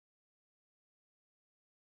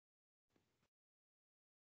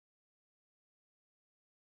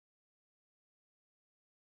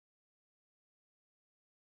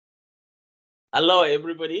Hello,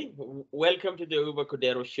 everybody. Welcome to the Uber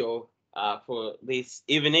Cordero Show for this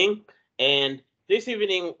evening. And this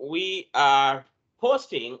evening, we are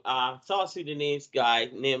hosting a South Sudanese guy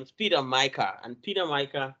named Peter Micah. And Peter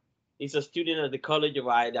Micah is a student at the College of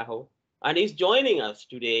Idaho. And he's joining us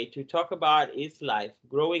today to talk about his life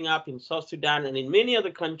growing up in South Sudan and in many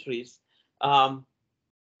other countries um,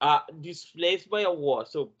 displaced by a war.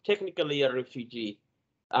 So, technically, a refugee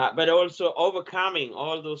but also overcoming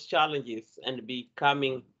all those challenges and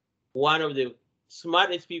becoming one of the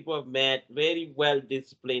smartest people I've met, very well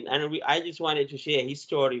disciplined. And I just wanted to share his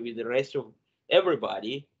story with the rest of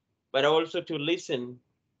everybody, but also to listen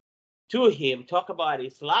to him talk about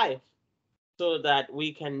his life so that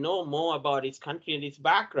we can know more about his country and his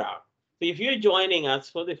background. So if you're joining us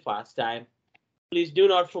for the first time, please do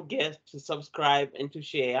not forget to subscribe and to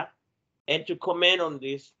share and to comment on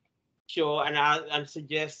this show and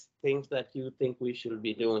suggest things that you think we should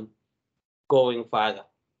be doing going further.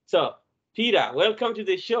 So, Peter, welcome to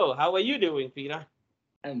the show. How are you doing, Peter?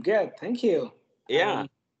 I'm good, thank you. Yeah.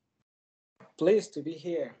 Pleased to be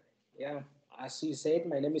here. Yeah, as you said,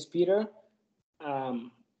 my name is Peter.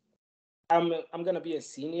 Um, I'm gonna be a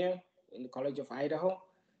senior in the College of Idaho.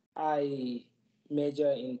 I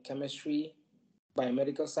major in chemistry,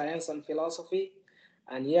 biomedical science, and philosophy.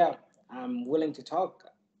 And yeah, I'm willing to talk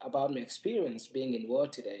about my experience being in war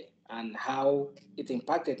today and how it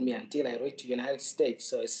impacted me until I reached the United States.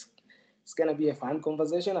 So it's gonna be a fun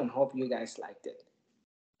conversation, and hope you guys liked it.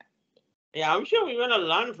 Yeah, I'm sure we're going to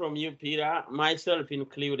learn from you, Peter, myself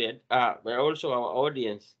included, but also our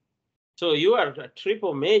audience. So, you are a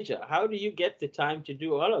triple major. How do you get the time to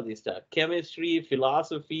do all of this stuff? Chemistry,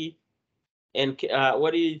 philosophy, and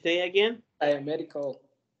what do you say again? Biomedical,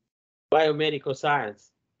 Biomedical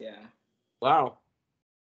science. yeah. Wow.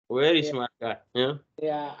 Very Yeah, smart guy. Yeah.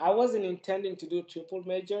 yeah. I wasn't intending to do triple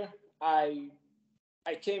major. I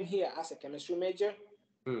I came here as a chemistry major.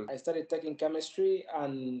 Hmm. I started taking chemistry,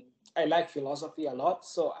 and I like philosophy a lot.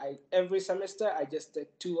 So I every semester I just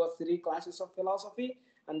take 2 or 3 classes of philosophy,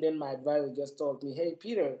 and then my advisor just told me, "Hey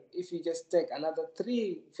Peter, if you just take another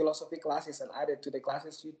 3 philosophy classes and add it to the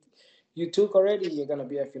classes you took already, you're gonna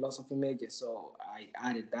be a philosophy major." So I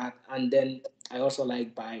added that, and then I also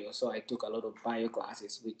like bio, so I took a lot of bio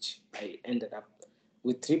classes, which I ended up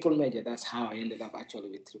with triple major. That's how I ended up actually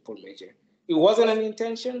with triple major. It wasn't an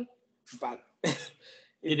intention, but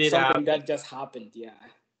Did it's it something happen? that just happened. Yeah.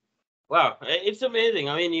 Wow, it's amazing.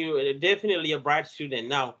 I mean, you definitely a bright student.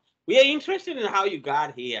 Now, we are interested in how you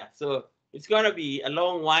got here. So it's going to be a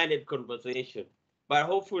long-winded conversation. But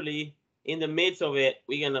hopefully, in the midst of it,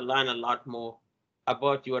 we're going to learn a lot more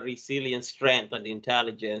about your resilience, strength, and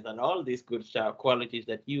intelligence, and all these good stuff, qualities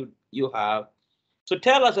that you have. So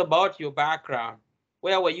tell us about your background.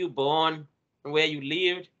 Where were you born, and where you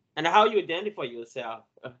lived, and how you identify yourself?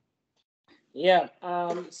 Yeah.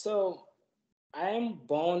 So I am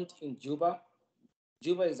born in Juba.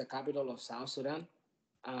 Juba is the capital of South Sudan.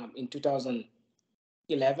 In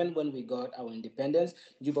 2011, when we got our independence,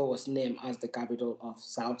 Juba was named as the capital of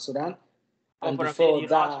South Sudan. Oh, And for a minute, before you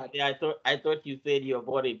lost that, me. I thought you said you were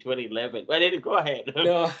born in 2011. But then go ahead.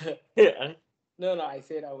 no, Yeah. no, I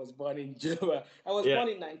said I was born in Juba. I was Yeah. born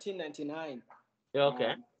in 1999.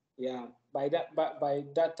 Okay. Yeah, by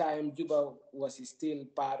that time, Juba was still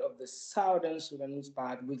part of the Southern Sudanese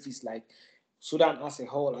part, which is like Sudan as a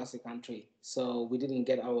whole, as a country. So we didn't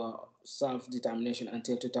get our self determination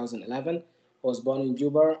until 2011. I was born in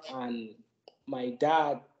Juba, and my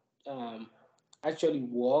dad um, actually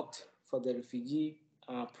worked for the refugee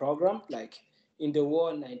program, like in the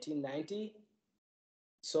war in 1990.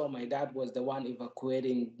 So my dad was the one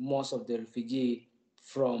evacuating most of the refugee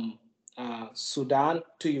from Sudan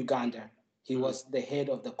to Uganda. He Mm. was the head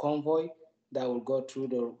of the convoy that will go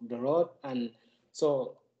through the road, and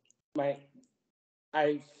so my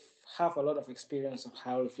I have a lot of experience of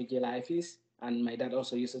how refugee life is, and my dad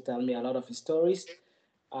also used to tell me a lot of his stories.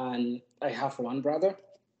 And I have one brother.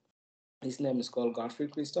 His name is called Godfrey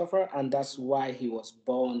Christopher, and that's why he was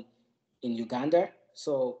born in Uganda.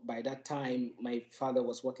 So by that time, my father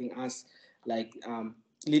was working as like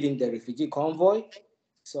leading the refugee convoy.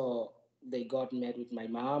 So they got met with my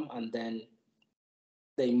mom, and then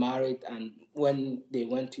they married. And when they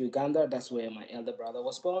went to Uganda, that's where my elder brother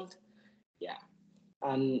was born. Yeah,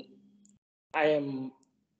 and I am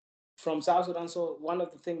from South Sudan. So one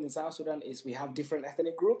of the things in South Sudan is we have different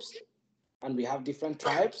ethnic groups and we have different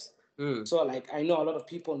tribes. Mm. So, like, I know a lot of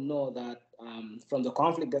people know that from the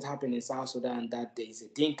conflict that happened in South Sudan, that there is a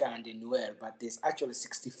Dinka and a Nuer, but there's actually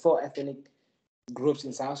 64 ethnic groups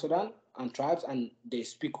in South Sudan and tribes, and they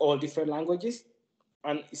speak all different languages.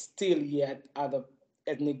 And still, yet other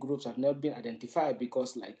ethnic groups have not been identified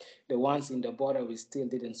because like the ones in the border, we still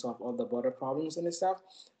didn't solve all the border problems and stuff.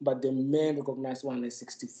 But the main recognized one is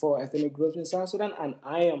 64 ethnic groups in South Sudan, and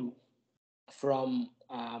I am from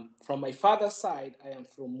my father's side, I am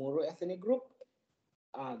from Moro ethnic group.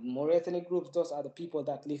 More ethnic groups, those are the people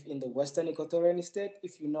that live in the Western Equatorial State.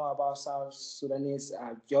 If you know about South Sudanese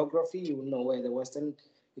geography, you will know where the Western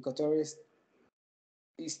Equatorial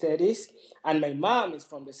State is. And my mom is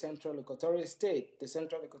from the Central Equatorial State. The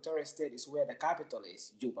Central Equatorial State is where the capital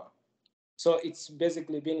is, Juba. So it's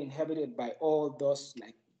basically been inhabited by all those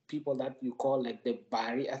like people that you call like the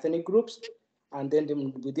Bari ethnic groups, and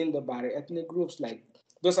then within the Bari ethnic groups, like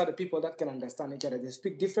those are the people that can understand each other. They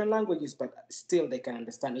speak different languages, but still they can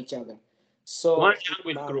understand each other. One So my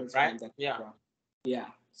language mom group, is right? from that Yeah. background. Yeah.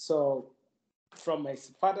 So from my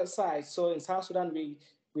father's side, so in South Sudan,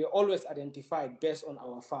 we always identified based on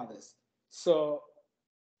our fathers. So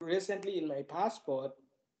recently in my passport,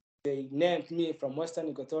 they named me from Western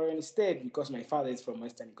Equatorial State because my father is from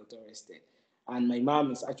Western Equatorial State, and my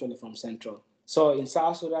mom is actually from Central. So in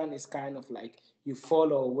South Sudan, it's kind of like you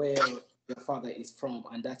follow where your father is from,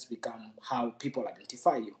 and that's become how people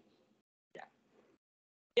identify you. Yeah.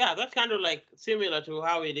 Yeah, that's kind of like similar to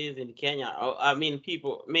how it is in Kenya. I mean,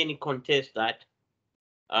 people, many contest that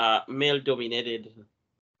male dominated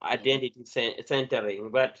identity centering,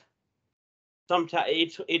 but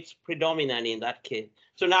sometimes it's predominant in that case.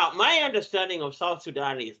 So now my understanding of South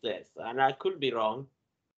Sudan is this, and I could be wrong.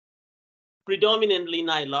 Predominantly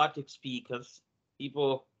Nilotic speakers,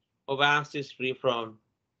 people of ancestry from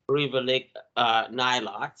River Lake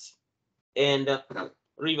Nilots, and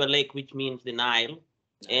River Lake, which means the Nile,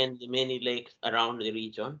 and the many lakes around the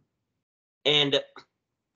region. And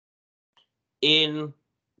in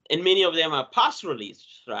and many of them are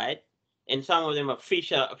pastoralists, right? And some of them are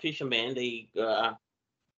fishermen. They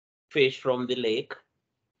fish from the lake,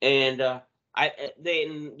 and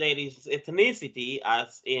then there is ethnicity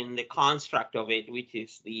as in the construct of it, which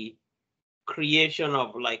is the creation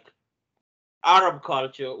of like Arab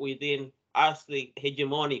culture within as the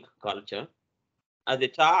hegemonic culture at the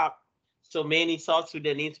top. So many South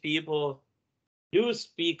Sudanese people do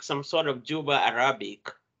speak some sort of Juba Arabic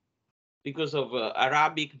because of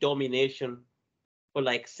Arabic domination for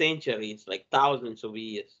like centuries, like thousands of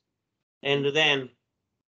years. And then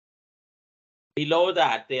below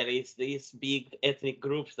that, there is these big ethnic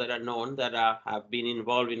groups that are known that have been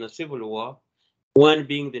involved in a civil war. One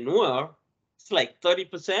being the Nuer. It's like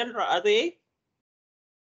 30%, are they?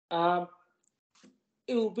 Um,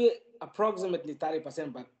 it will be approximately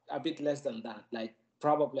 30%, but a bit less than that. Like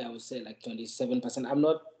probably I would say like 27%. I'm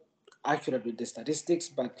not accurate with the statistics,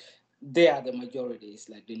 but they are the majorities,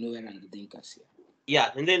 like the Nuer and the Dinkas here. Yeah,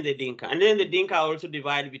 and then the Dinka. And then the Dinka are also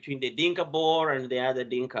divided between the Dinka Boer and the other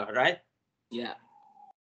Dinka, right? Yeah.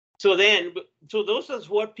 So then, so those are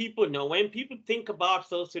what people know. When people think about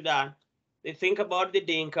South Sudan, they think about the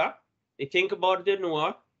Dinka, they think about the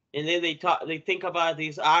Nuer, and then they think about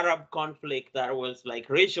this Arab conflict that was like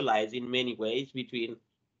racialized in many ways between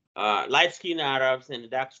light-skinned Arabs and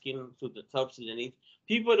dark-skinned South Sudanese.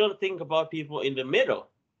 People don't think about people in the middle,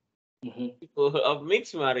 people of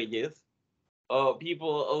mixed marriages, or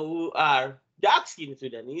people who are dark-skinned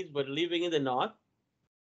Sudanese but living in the north.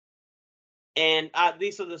 And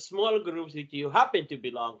these are the small groups that you happen to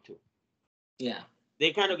belong to. Yeah.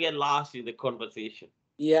 They kind of get lost in the conversation.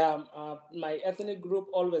 Yeah, my ethnic group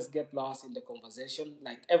always get lost in the conversation.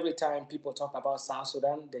 Like every time people talk about South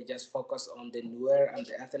Sudan, they just focus on the Nuer and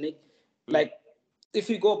the ethnic. Mm. Like if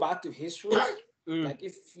we go back to history, Mm. like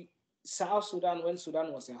if South Sudan, when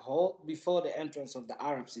Sudan was a whole, before the entrance of the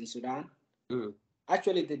Arabs in Sudan, Mm.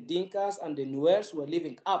 actually the Dinkas and the Nuers were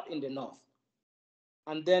living up in the north.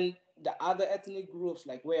 And then the other ethnic groups,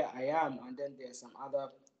 like where I am, and then there's some other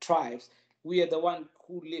tribes, we are the one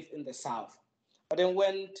who live in the south. But then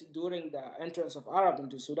when during the entrance of Arab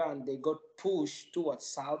into Sudan, they got pushed towards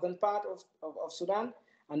southern part of Sudan,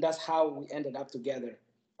 and that's how we ended up together.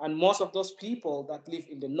 And most of those people that live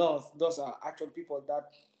in the north, those are actual people that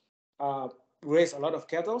uh, raise a lot of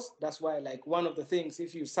cattle. That's why, like, one of the things,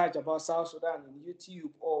 if you search about South Sudan in YouTube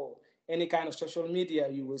or any kind of social media,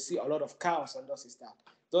 you will see a lot of cows and those stuff.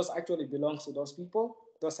 Those actually belongs to those people.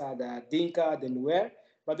 Those are the Dinka, the Nuer.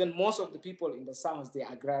 But then most of the people in the south,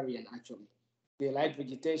 they're agrarian actually. They like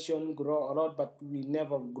vegetation, grow a lot, but we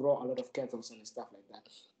never grow a lot of cattle and stuff like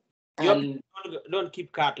that. Your And people don't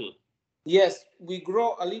keep cattle. yes, we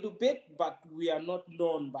grow a little bit, but we are not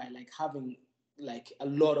known by like having like a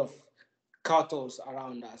lot of cattle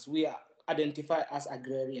around us. We are identified as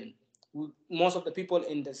agrarian. Most of the people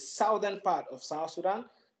in the southern part of South Sudan,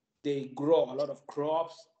 they grow a lot of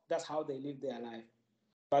crops. That's how they live their life.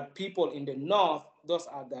 But people in the north, those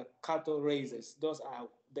are the cattle raisers. Those are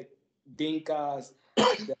the Dinkas,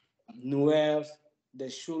 the Nuers, the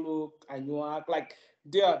Shuluk, Anuak. Like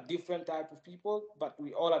they are different type of people, but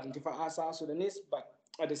we all identify as South Sudanese. But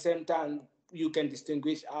at the same time, you can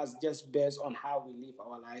distinguish us just based on how we live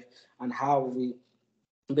our life and how we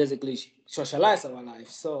basically socialize our life.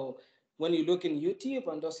 So when you look in YouTube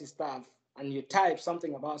and those stuff, and you type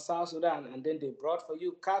something about South Sudan, and then they brought for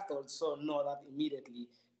you cattle, so know that immediately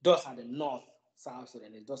those are the North South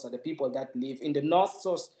Sudanese. Those are the people that live in the North.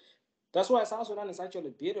 So that's why South Sudan is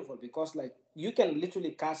actually beautiful, because like you can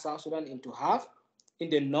literally cut South Sudan into half. In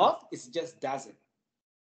the North, it's just desert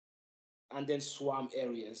and then swamp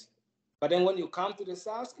areas. But then when you come to the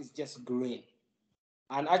South, it's just green.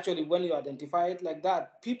 And actually, when you identify it like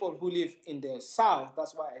that, people who live in the south,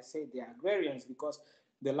 that's why I say they're agrarians, because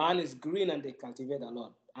the land is green and they cultivate a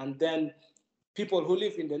lot. And then people who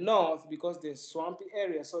live in the north, because there's swampy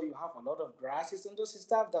area, so you have a lot of grasses and those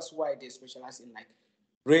stuff. That's why they specialize in like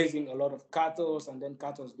raising a lot of cattle, and then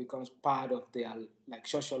cattle becomes part of their like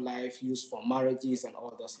social life, used for marriages and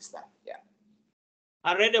all those stuff. Yeah.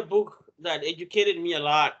 I read a book that educated me a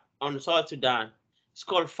lot on South Sudan. It's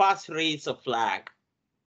called First Raise a Flag.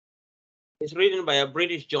 It's written by a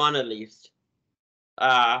British journalist.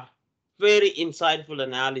 Uh, Very insightful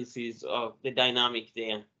analysis of the dynamic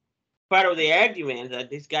there. Part of the argument that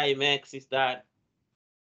this guy makes is that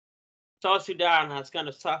South Sudan has kind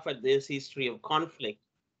of suffered this history of conflict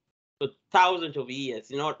for thousands of years.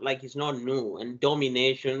 It's not like it's not new, and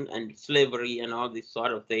domination and slavery and all this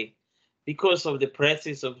sort of thing, because of the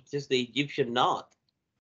presence of just the Egyptian North.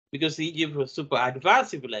 Because Egypt was super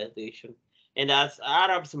advanced civilization, and as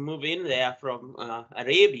Arabs move in there from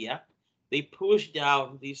Arabia, they push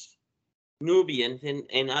down these Nubians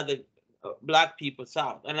and other black people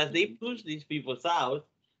south. And as they push these people south,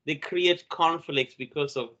 they create conflicts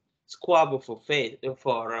because of squabble for faith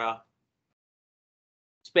for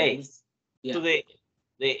space. Yeah. So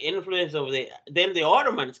the influence of the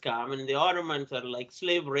Ottomans come, and the Ottomans are like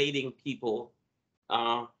slave raiding people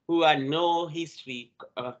who had no history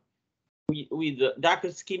with the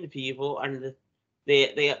darker skinned people, and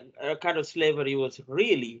the kind of slavery was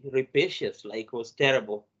really rapacious, like was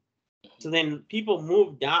terrible. So then people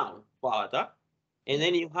move down farther, and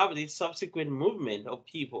then you have this subsequent movement of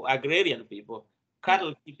people, agrarian people,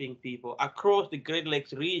 cattle keeping people across the Great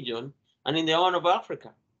Lakes region and in the Horn of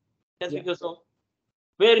Africa. That's because of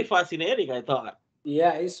very fascinating, I thought.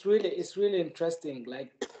 Yeah, it's really interesting.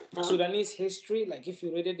 Like Sudanese history, like if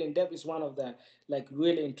you read it in depth, is one of the like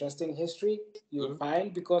really interesting history you'll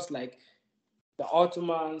find, because like the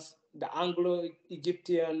Ottomans, the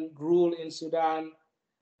Anglo-Egyptian rule in Sudan,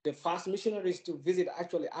 the first missionaries to visit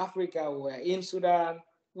actually Africa were in Sudan,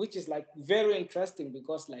 which is like very interesting,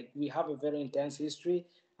 because like we have a very intense history.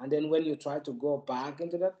 And then when you try to go back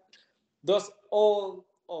into that, those all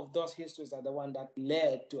of those histories are the one that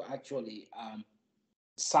led to actually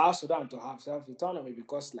South Sudan to have self autonomy,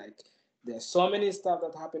 because like there's so many stuff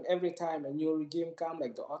that happen every time a new regime come,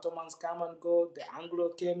 like the Ottomans come and go, the Anglo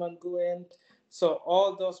came and go in. So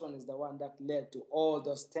all those one is the one that led to all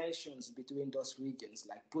those tensions between those regions,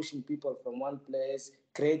 like pushing people from one place,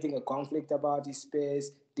 creating a conflict about this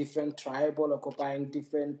space, different tribal occupying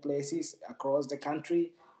different places across the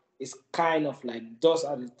country. It's kind of like those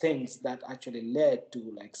are the things that actually led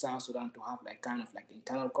to like South Sudan to have like kind of like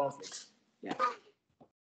internal conflicts. Yeah.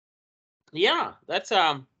 Yeah, that's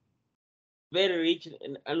very rich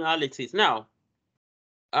analysis. Now,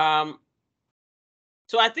 um,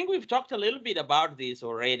 so I think we've talked a little bit about this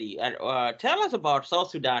already. And tell us about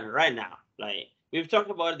South Sudan right now. Like we've talked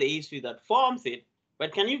about the history that forms it,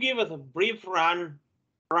 but can you give us a brief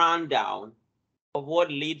rundown of what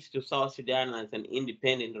leads to South Sudan as an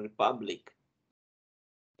independent republic,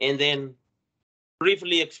 and then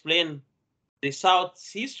briefly explain the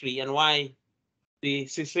South's history and why the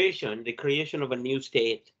secession, the creation of a new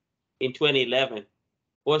state in 2011,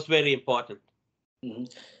 was very important. Mm-hmm.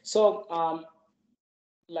 So,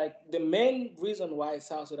 like the main reason why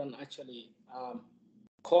South Sudan actually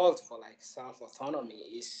called for like self autonomy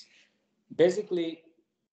is basically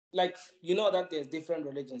like you know that there's different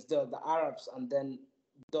religions, the Arabs, and then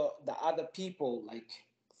the other people, like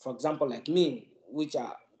for example like me, which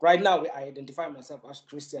are right now I identify myself as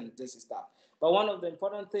Christian, this is stuff. But one of the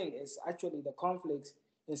important thing is actually the conflicts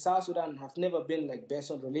in South Sudan have never been like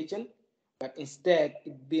based on religion, but instead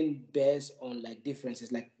it been based on like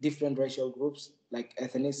differences, like different racial groups, like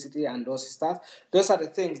ethnicity and those stuff. Those are the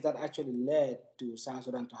things that actually led to South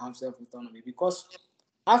Sudan to have self-autonomy, because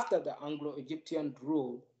after the Anglo-Egyptian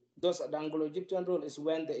rule, the Anglo-Egyptian rule is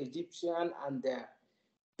when the Egyptian and the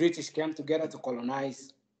British came together to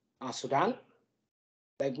colonize Sudan.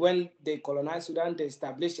 Like when they colonized Sudan, they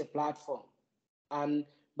established a platform. And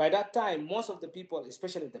by that time, most of the people,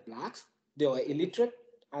 especially the blacks, they were illiterate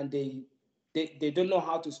and they don't know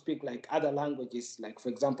how to speak like other languages, like for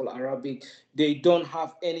example, Arabic. They don't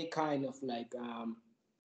have any kind of like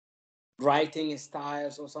writing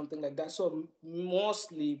styles or something like that. So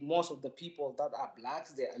mostly, most of the people that are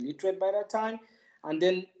blacks, they're illiterate by that time. And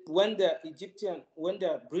then when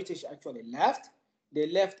the British actually left, they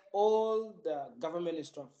left all the government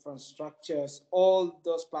structures, all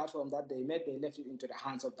those platforms that they made, they left it into the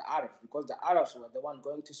hands of the Arabs because the Arabs were the one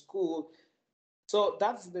going to school. So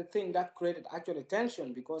that's the thing that created actually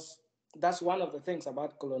tension because that's one of the things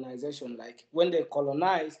about colonization. Like when they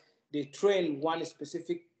colonize, they train one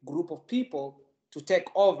specific group of people to take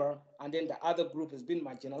over, and then the other group has been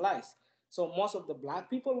marginalized. So most of the black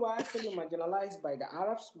people were actually marginalized by the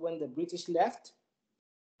Arabs when the British left,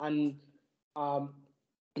 and um,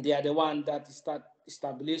 they are the one that start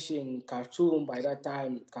establishing Khartoum by that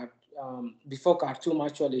time. Before Khartoum,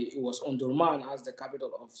 actually, it was Omdurman as the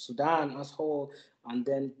capital of Sudan as whole, and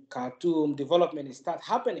then Khartoum development start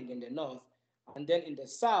happening in the north, and then in the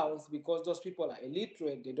south, because those people are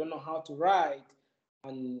illiterate, they don't know how to write,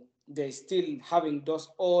 and they're still having those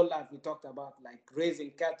all that we talked about, like raising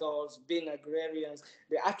cattle, being agrarians.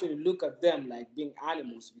 They actually look at them like being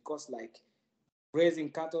animals because, like, raising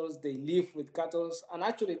cattle, they live with cattle, and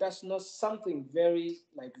actually that's not something very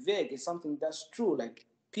like vague. It's something that's true. Like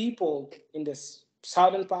people in the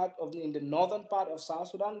southern part of in the northern part of South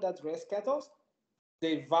Sudan that raise cattle,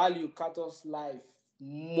 they value cattle's life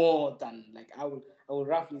more than like I would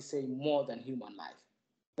roughly say more than human life.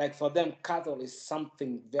 Like for them, cattle is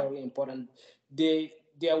something very important. They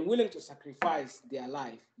are willing to sacrifice their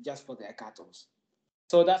life just for their cattle.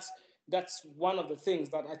 So that's one of the things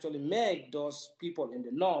that actually make those people in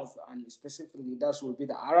the north, and specifically that will be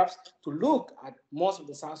the Arabs, to look at most of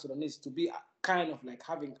the South Sudanese to be kind of like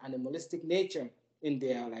having animalistic nature in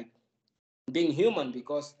their like being human,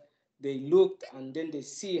 because they looked and then they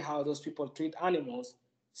see how those people treat animals.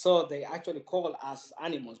 So they actually call us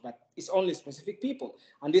animals, but it's only specific people.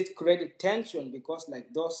 And it created tension because like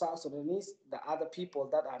those South Sudanese, the other people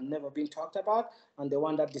that have never been talked about and the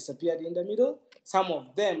one that disappeared in the middle, some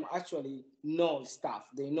of them actually know stuff.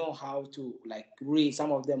 They know how to like read.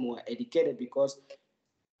 Some of them were educated because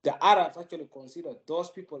the Arabs actually consider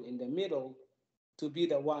those people in the middle to be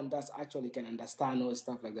the one that actually can understand all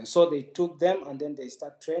stuff like that. So they took them and then they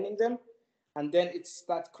start training them, and then it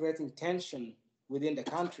starts creating tension within the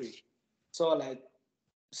country. So like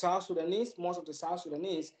South Sudanese, most of the South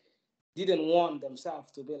Sudanese didn't want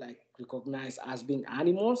themselves to be like recognized as being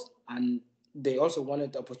animals, and they also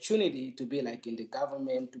wanted the opportunity to be like in the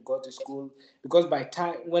government, to go to school, because by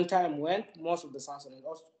time when time went, most of the South Sudanese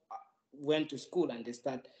also went to school and they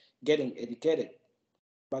start getting educated.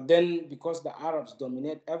 But then because the Arabs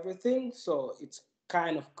dominate everything, so it's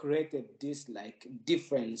kind of created this like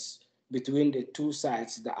difference between the two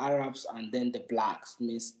sides, the Arabs and then the blacks,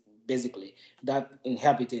 means basically that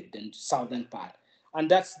inhabited the southern part. And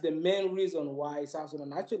that's the main reason why South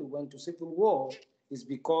Sudan actually went to civil war, is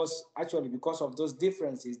because actually because of those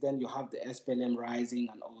differences, then you have the SPLM rising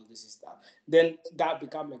and all this stuff. Then that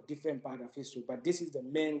become a different part of history. But this is the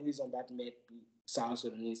main reason that made South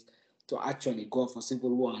Sudanese to actually go for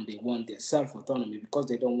civil war, and they want their self-autonomy because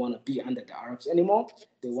they don't want to be under the Arabs anymore.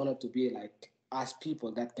 They wanted to be like us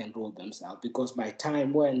people that can rule themselves, because by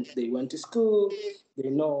time when they went to school, they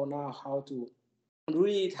know now how to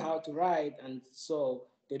read, how to write, and so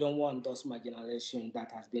they don't want those marginalization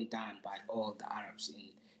that has been done by all the Arabs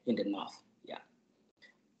in the north. Yeah.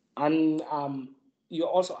 And you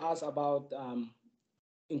also asked about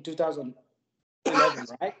in 2011,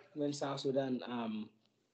 right, when South Sudan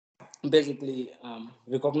basically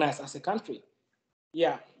recognized as a country.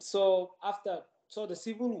 Yeah. So the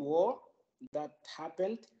civil war that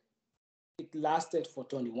happened, it lasted for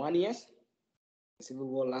 21 years. The civil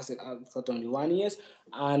war lasted for 21 years,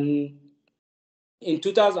 and in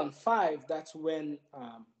 2005, that's when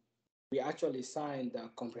we actually signed the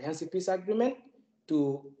comprehensive peace agreement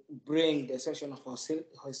to bring the cessation of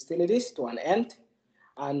hostilities to an end.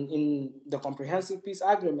 And in the comprehensive peace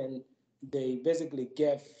agreement, they basically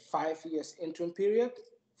gave 5 years interim period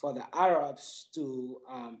for the Arabs to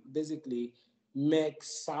basically make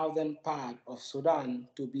southern part of Sudan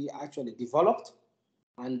to be actually developed,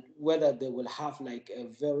 and whether they will have like a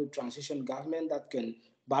very transition government that can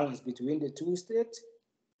balance between the two states.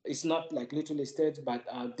 It's not like literally states, but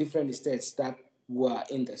different states that were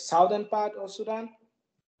in the southern part of Sudan.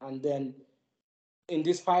 And then in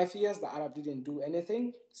these 5 years, the Arab didn't do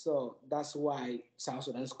anything. So that's why South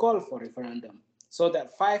Sudan's called for referendum. So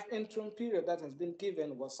that 5 interim period that has been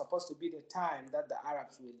given was supposed to be the time that the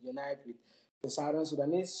Arabs will unite with the Southern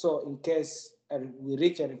Sudanese. So in case we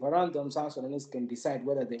reach a referendum, South Sudanese can decide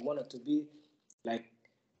whether they wanted to be like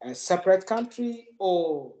a separate country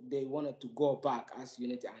or they wanted to go back as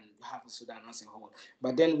unity and have Sudan as a whole.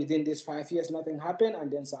 But then within these 5 years, nothing happened,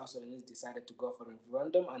 and then South Sudanese decided to go for a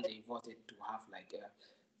referendum and they voted to have like a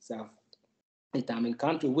self-determined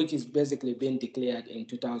country, which is basically being declared in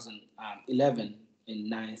 2011 in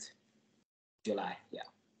 9th July. Yeah.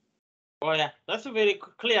 Oh yeah, that's a very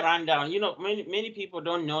clear rundown. Many people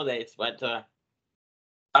don't know this, but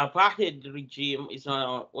apartheid regime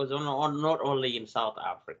not only in South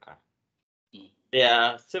Africa. There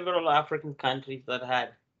are several African countries that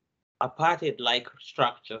had apartheid-like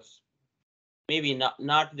structures. Maybe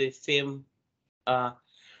not the same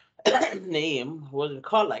name wasn't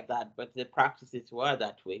called like that, but the practices were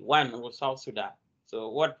that way. One was South Sudan. So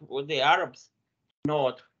what the Arabs,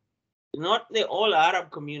 not the all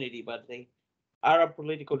Arab community, but the Arab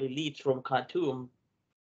political elites from Khartoum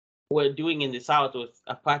were doing in the South was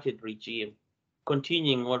apartheid regime,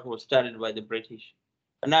 continuing what was started by the British.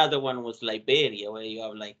 Another one was Liberia, where you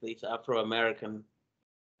have like these Afro-American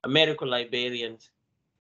Liberians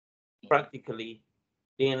practically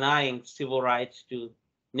denying civil rights to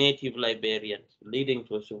native Liberians, leading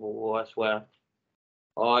to a civil war as well.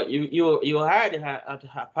 Or you had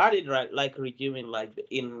a party like regime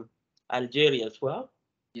in Algeria as well.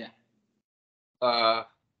 Yeah.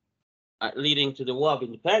 Leading to the War of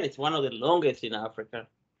Independence, one of the longest in Africa.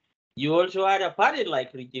 You also had a party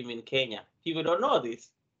like regime in Kenya. People don't know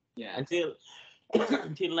this. Yeah. Until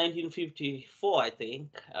 1954, I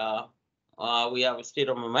think. We have a state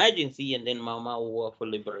of emergency and then Mama War for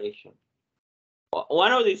liberation.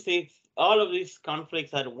 One of these things, all of these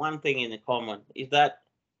conflicts had one thing in common, is that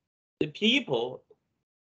the people,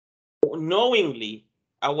 knowingly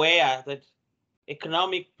aware that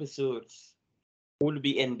economic pursuits would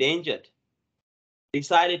be endangered,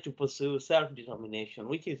 decided to pursue self-determination,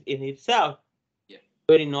 which is in itself a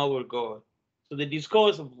very noble goal. So the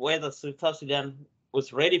discourse of whether South Sudan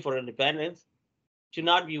was ready for independence should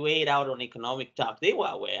not be weighed out on economic talk. They were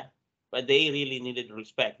aware, but they really needed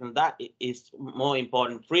respect. And that is more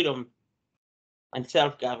important. Freedom and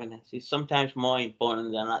self-governance is sometimes more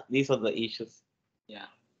important than that. These are the issues. Yeah.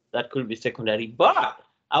 That could be secondary. But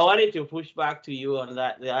I wanted to push back to you on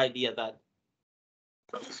that, the idea that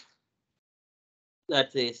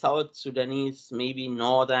the South Sudanese, maybe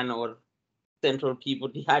northern or central people,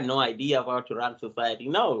 they had no idea about to run society.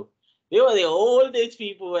 No, they were the oldest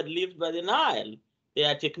people who had lived by the Nile. They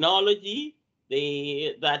had technology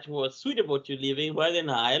that was suitable to living by the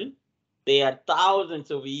Nile. They had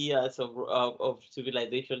thousands of years of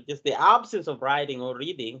civilization. Just the absence of writing or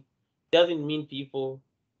reading doesn't mean people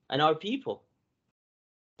are not people.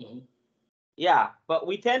 Mm-hmm. Yeah, but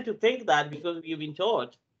we tend to think that because we've been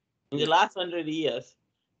taught in the last 100 years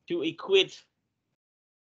to equate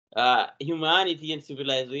humanity and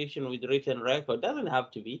civilization with written record. Doesn't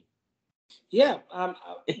have to be. Yeah.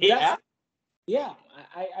 Yeah.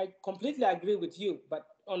 I completely agree with you. But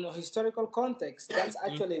on a historical context, that's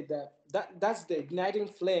actually that's the igniting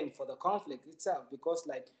flame for the conflict itself. Because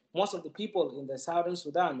like most of the people in the Southern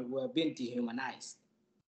Sudan were being dehumanized,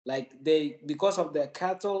 like because of their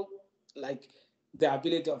cattle, like the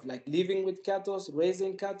ability of like living with cattle,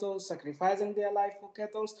 raising cattle, sacrificing their life for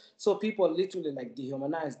cattle. So people literally like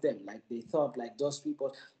dehumanized them. Like they thought like those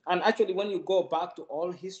people. And actually, when you go back to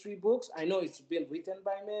all history books, I know it's been written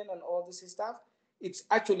by men and all this stuff. It's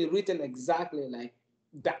actually written exactly like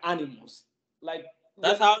the animals. Like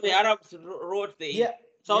that's how the Arabs wrote the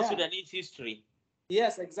South Sudanese history.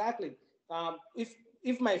 Yes, exactly.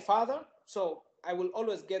 If my father, so I will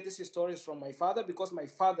always get these stories from my father because my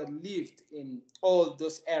father lived in all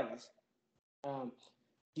those eras.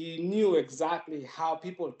 He knew exactly how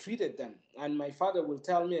people treated them, and my father will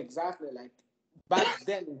tell me exactly like back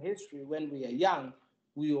then in history when we are young,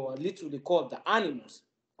 we were literally called the animals.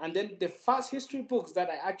 And then the first history books that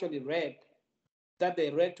I actually read, that they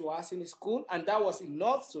read to us in school, and that was in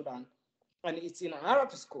North Sudan, and it's in an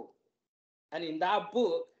Arab school. And in that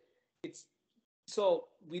book, it's so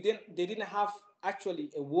they didn't have actually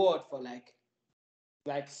a word for like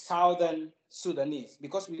Southern Sudanese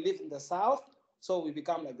because we live in the South, so we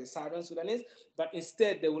become like the Southern Sudanese. But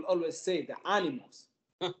instead, they will always say the animals.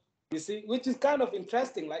 You see, which is kind of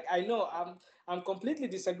interesting. Like I know I'm completely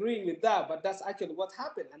disagreeing with that, but that's actually what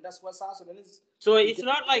happened, and that's what South Sudanese. So it's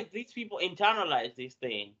not like these people internalize this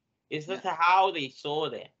thing. It's just how they saw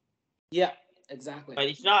them. Yeah, exactly. But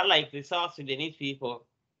it's not like the South Sudanese people.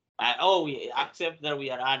 We accept that we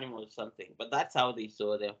are animals, something. But that's how they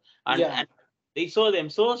saw them. And they saw them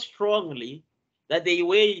so strongly that they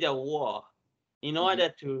waged a war in Mhm. order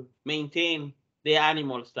to maintain their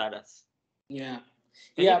animal status. Yeah,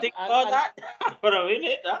 Can you yeah, think about that for a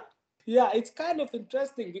minute? Huh? yeah. It's kind of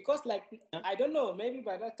interesting because, like, I don't know. Maybe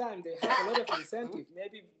by that time they have a lot of incentive.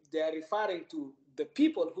 Maybe they are referring to the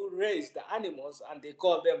people who raise the animals, and they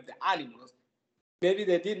call them the animals. Maybe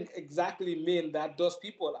they didn't exactly mean that those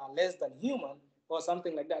people are less than human or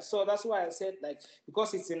something like that. So that's why I said, like,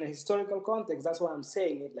 because it's in a historical context, that's why I'm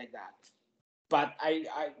saying it like that. But I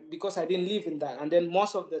because I didn't live in that, and then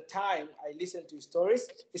most of the time I listen to stories,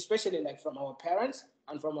 especially like from our parents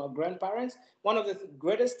and from our grandparents. One of the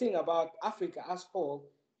greatest thing about Africa as whole,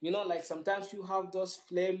 like sometimes you have those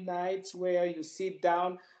flame nights where you sit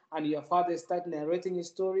down and your father start narrating his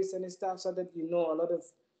stories and stuff, so that you know a lot of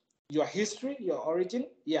your history, your origin.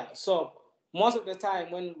 Yeah. So most of the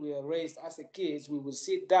time when we are raised as a kids, we will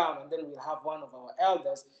sit down and then we'll have one of our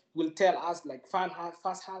elders will tell us like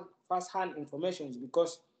first hand information,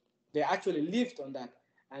 because they actually lived on that.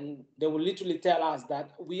 And they will literally tell us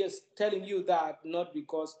that we are telling you that not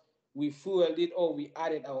because we fueled it or we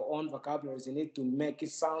added our own vocabularies in it to make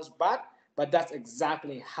it sound bad, but that's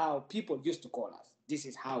exactly how people used to call us. This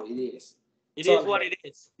is how it is. It So is what like, it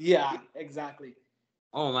is. yeah, exactly.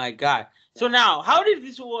 Oh my God. So Yeah. now, how did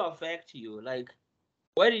this war affect you? Like,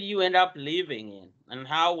 where did you end up living in? And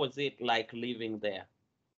how was it like living there?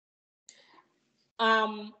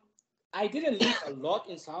 Um, I didn't live a lot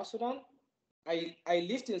in South Sudan. I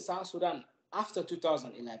lived in South Sudan after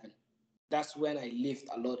 2011. That's when I lived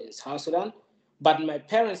a lot in South Sudan. But my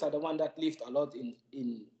parents are the one that lived a lot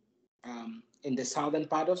in the southern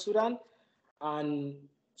part of Sudan. And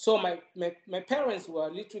so my parents were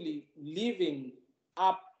literally living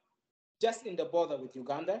up just in the border with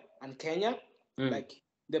Uganda and Kenya. Mm, Like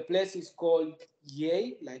the place is called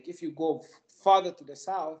Yei. Like if you go further to the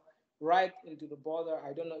south, right into the border,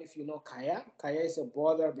 I don't know if you know Kaya. Kaya is a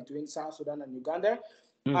border between South Sudan and Uganda,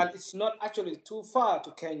 mm, and it's not actually too far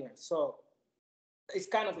to Kenya. So it's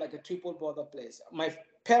kind of like a triple border place. My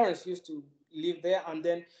parents used to live there, and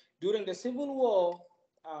then during the civil war,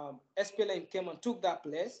 SPLM came and took that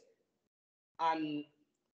place, and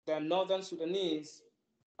the Northern Sudanese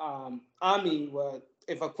army were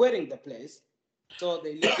evacuating the place. So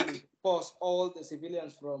they literally forced all the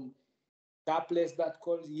civilians from that place that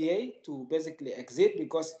called Ye to basically exit,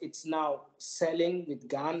 because it's now selling with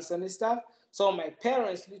guns and stuff. So my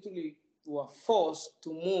parents literally were forced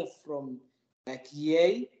to move from like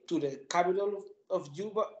Ye to the capital of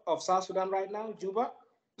Juba, of South Sudan right now, Juba.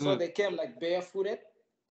 So mm. they came like barefooted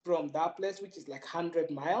from that place, which is like 100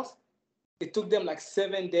 miles. It took them like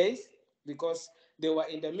 7 days because they were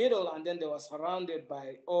in the middle, and then they were surrounded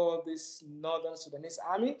by all this Northern Sudanese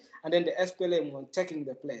army, and then the SPLM were taking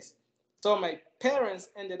the place. So my parents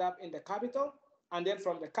ended up in the capital, and then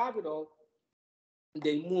from the capital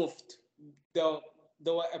they moved. There,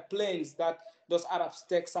 there were planes that those Arabs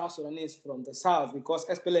take South Sudanese from the south, because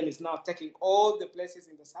SPLM is now taking all the places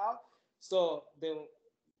in the south. So there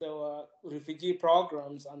were refugee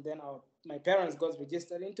programs, and then my parents got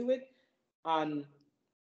registered into it, and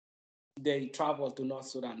they traveled to North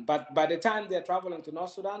Sudan. But by the time they're traveling to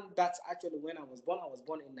North Sudan, that's actually when I was born. I was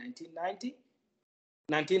born in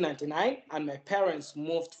 1999, and my parents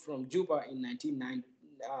moved from Juba in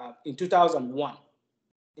 2001.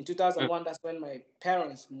 In Mm. 2001, that's when my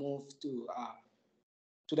parents moved to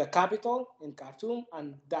the capital in Khartoum,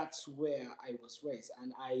 and that's where I was raised.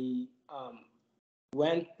 And I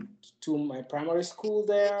went to my primary school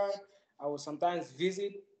there. I would sometimes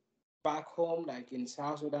visit back home, like in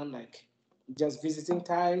South Sudan, like just visiting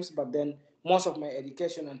times. But then most of my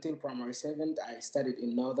education until primary seven, I studied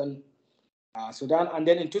in Northern Sudan. And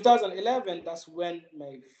then in 2011, that's when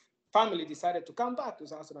my family decided to come back to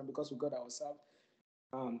South Sudan, because we got ourselves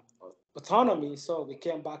um, autonomy. So we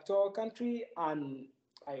came back to our country, and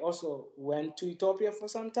I also went to Ethiopia for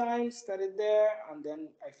some time, studied there, and then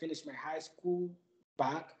I finished my high school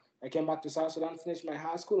back. I came back to South Sudan, finished my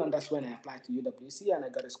high school, and that's when I applied to UWC, and I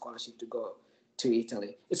got a scholarship to go to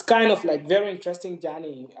Italy. It's kind of like very interesting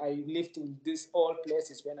journey. I lived in these all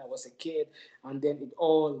places when I was a kid, and then it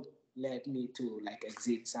all led me to like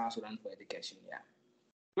exit South Sudan for education. Yeah.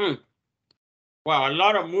 Mm. Wow, a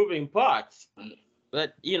lot of moving parts. Mm.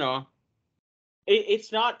 But,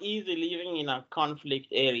 it's not easy living in a conflict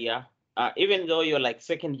area, even though you're like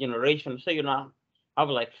second generation, so you not have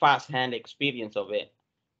like first-hand experience of it.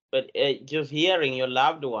 But just hearing your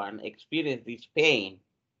loved one experience this pain,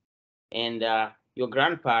 and your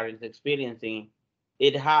grandparents experiencing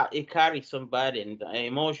it, it carries some burdens,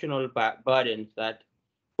 emotional burdens that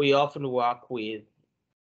we often work with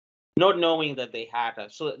not knowing that they had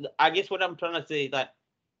us. So I guess what I'm trying to say is that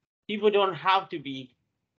people don't have to be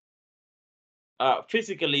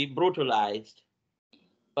physically brutalized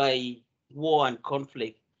by war and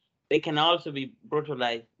conflict. They can also be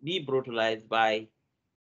brutalized by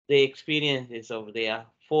the experiences of their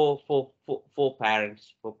four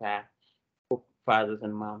parents, fathers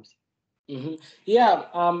and moms. Mm-hmm. Yeah.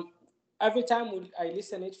 Every time I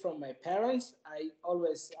listen it from my parents, I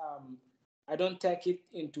always I don't take it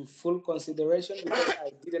into full consideration because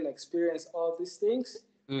I didn't experience all these things.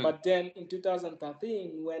 Mm. But then in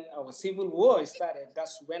 2013, when our civil war started,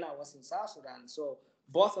 that's when I was in South Sudan. So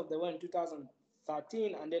both of them were in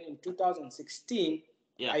 2013, and then in 2016,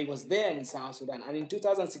 Yeah. I was there in South Sudan. And in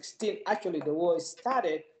 2016, actually, the war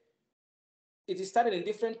started. It started in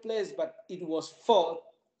different places, but it was fought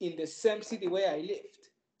in the same city where I lived.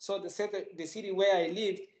 So the city where I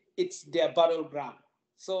lived, it's their battleground.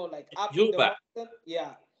 So like up in the Juba. mountain,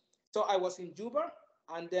 yeah. So I was in Juba,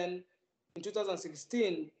 and then in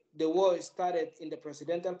 2016, the war started in the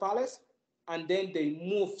presidential palace, and then they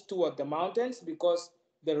moved toward the mountains because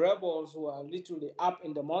the rebels were literally up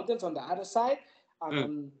in the mountains on the other side,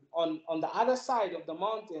 and Mm. on the other side of the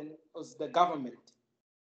mountain was the government.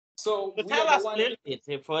 So So we are tell the us a one. little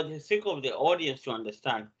bit for the sake of the audience to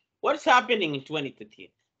understand what's happening in 2013.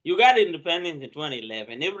 You got independence in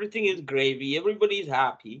 2011. Everything is gravy. Everybody's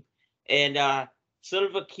happy, and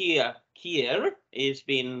Salva Kiir is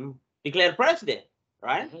being declared president,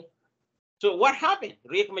 right? Mhm. So what happened?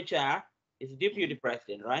 Riek Machar is deputy Mhm.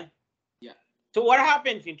 president, right? Yeah. So what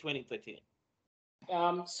happens in 2013?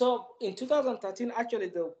 So in 2013, actually,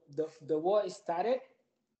 the war started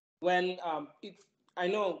when I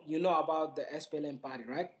know you know about the SPLM party,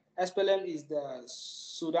 right? SPLM is the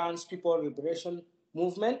Sudan's People Liberation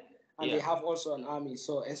Movement, and they Yeah, have also an army.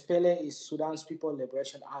 So SPLA is Sudan's People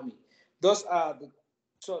Liberation Army. Those are the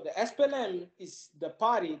so the SPLM is the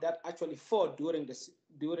party that actually fought during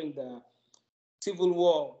the civil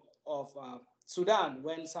war of Sudan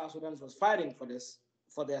when South Sudan was fighting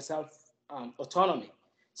for their self autonomy.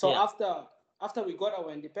 So yeah. after we got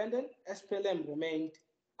our independence, SPLM remained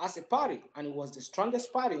as a party, and it was the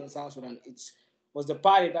strongest party in South Sudan. It was the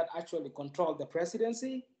party that actually controlled the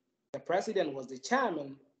presidency. The president was the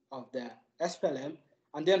chairman of the SPLM,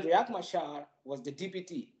 and then Riek Machar was the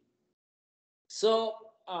deputy. So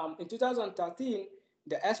in 2013,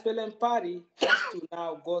 the SPLM party has to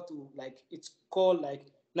now go to like it's called like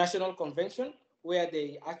national convention where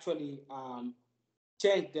they actually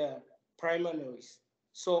change the primaries.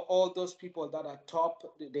 So all those people that are top,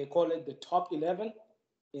 they call it the top 11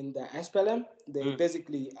 in the SPLM. They Mm.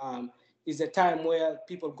 basically is a time where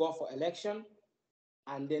people go for election,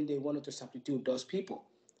 and then they wanted to substitute those people.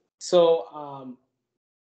 So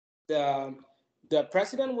the the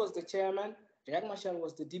president was the chairman, Riek Machar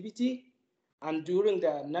was the deputy, and during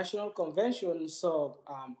the national convention, so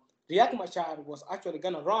Riek Machar was actually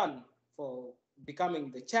gonna run for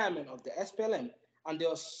becoming the chairman of the SPLM, and there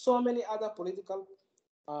were so many other political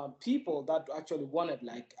people that actually wanted.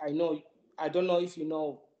 Like I don't know if you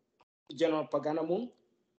know General Paganamun.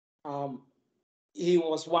 Um, he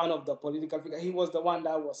was one of the political figures. He was the one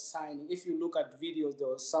that was signing. If you look at videos, there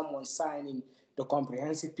was someone signing the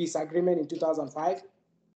comprehensive peace agreement in 2005.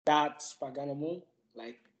 That's Paganamu,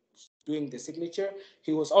 like doing the signature.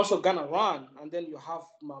 He was also gonna run, and then you have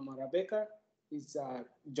Mama Rebecca, his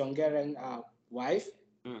John Gering wife,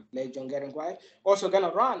 Mm. late John Gering wife, also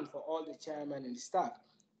gonna run for all the chairman and stuff.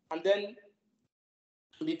 And then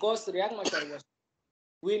because Riek Machar was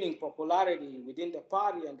winning popularity within the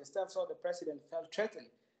party and the stuff, so the president felt threatened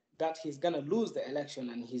that he's gonna lose the election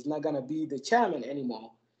and he's not gonna be the chairman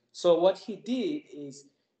anymore. So what he did is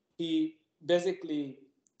he basically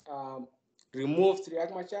um, removed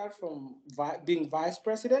Riek Machar from being vice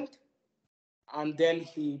president, and then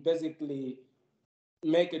he basically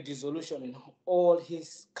make a dissolution in all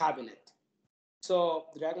his cabinet. So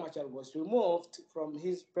Riek Machar was removed from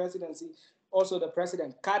his presidency. Also, the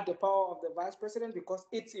president cut the power of the vice president because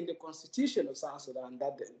it's in the constitution of South Sudan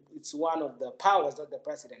that it's one of the powers that the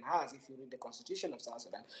president has if you read the constitution of South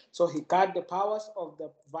Sudan. So he cut the powers of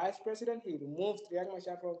the vice president. He removed Riek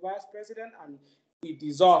Machar from vice president, and he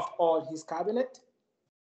dissolved all his cabinet.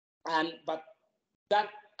 And but that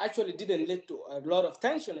actually didn't lead to a lot of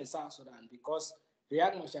tension in South Sudan because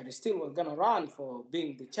Riek Machar still was going to run for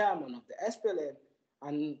being the chairman of the SPLM,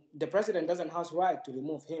 and the president doesn't have right to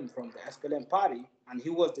remove him from the SPLM party, and he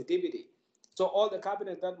was the deputy. So all the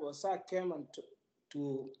cabinet that was sacked came and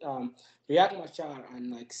to Riek Machar and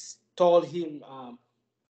like told him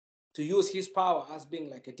to use his power as being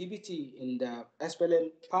like a deputy in the SPLM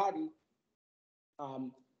party.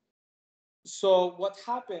 Um, So what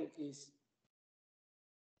happened is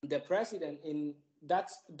the president in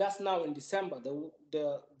that's now in December.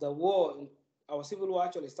 The war, our civil war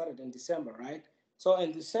actually started in December, right? So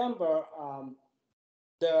in December,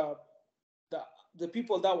 the the the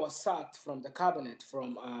people that were sacked from the cabinet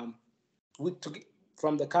with, to,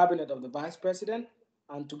 from the cabinet of the vice president,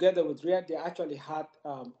 and together with Riyadh, they actually had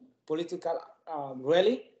political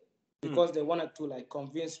rally Mm. because they wanted to like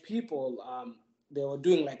convince people. They were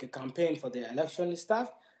doing like a campaign for their election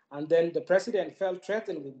stuff, and then the president felt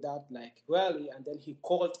threatened with that like rally, and then he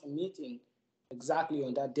called a meeting exactly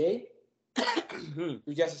on that day to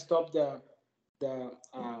just stop the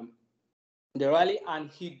rally, and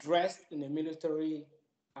he dressed in a military,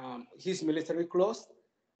 his military clothes,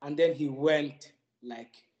 and then he went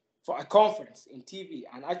like for a conference in TV.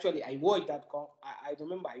 And actually, I watched that. I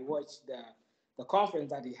remember I watched the conference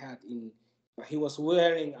that he had in. He was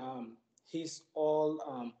wearing his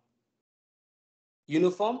all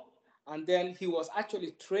uniform, and then he was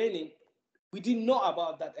actually training. We didn't know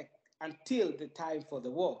about that until the time for the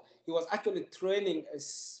war. He was actually training a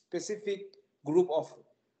specific group of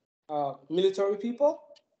military people,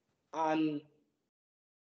 and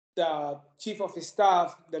the chief of his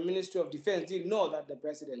staff, the Ministry of Defense, didn't know that the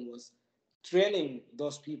president was training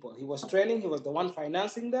those people. He was training, he was the one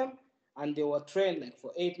financing them, and they were trained like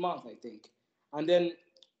for 8 months, I think. And then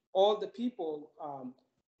all the people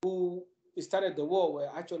who started the war were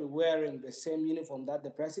actually wearing the same uniform that the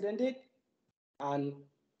president did. And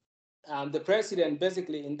the president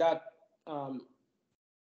basically um,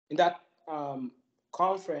 in that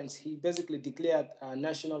conference, he basically declared a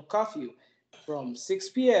national curfew from 6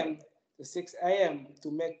 p.m. to 6 a.m.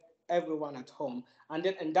 to make everyone at home. And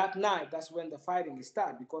then in that night, that's when the fighting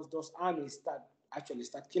started, because those armies start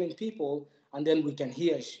killing people, and then we can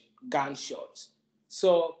hear gunshots.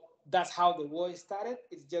 So that's how the war started.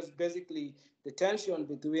 It's just basically the tension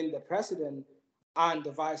between the president and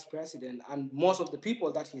the vice president, and most of the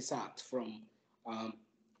people that he sacked from um,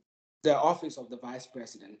 the office of the vice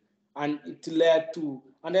president. And it led to,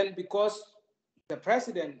 and then because the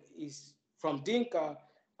president is from Dinka,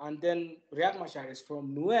 and then Riek Machar is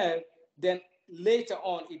from Nuer, then later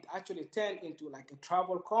on it actually turned into like a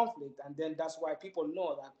tribal conflict. And then that's why people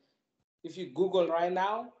know that if you Google right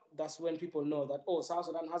now, that's when people know that, oh, South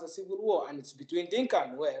Sudan has a civil war and it's between Dinka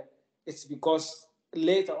and Nuer. It's because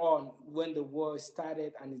later on, when the war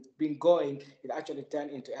started and it's been going, it actually turned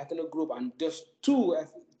into ethnic group, and those two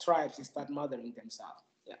tribes start mothering themselves.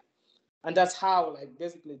 Yeah, and that's how like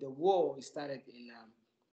basically the war started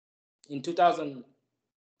in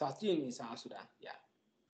 2013 in South Sudan. Yeah.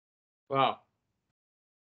 Wow.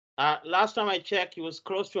 Last time I checked, it was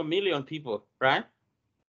close to 1 million people, right?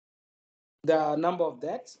 The number of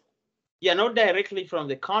deaths. Yeah, not directly from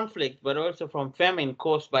the conflict, but also from famine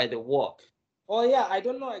caused by the war. Oh yeah, I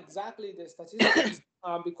don't know exactly the statistics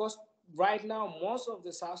because right now most of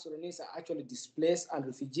the South Sudanese are actually displaced and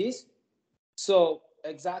refugees. So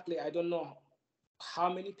exactly, I don't know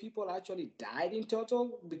how many people actually died in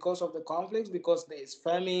total because of the conflicts, because there is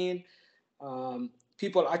famine.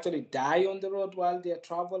 People actually die on the road while they are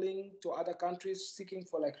traveling to other countries seeking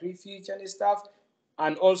for like refuge and stuff.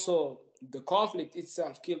 And also the conflict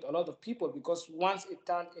itself killed a lot of people, because once it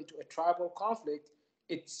turned into a tribal conflict,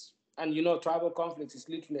 it's, and you know, tribal conflict is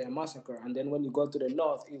literally a massacre. And then when you go to the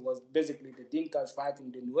north, it was basically the Dinkas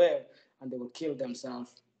fighting the Nuer, and they would kill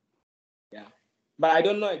themselves. Yeah, but I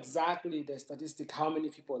don't know exactly the statistic how many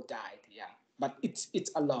people died. Yeah, but it's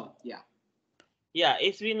a lot. Yeah. Yeah,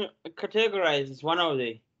 it's been categorized as one of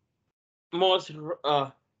the most,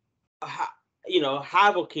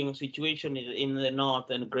 havocing situation in the North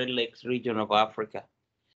and Great Lakes region of Africa.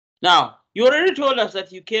 Now, you already told us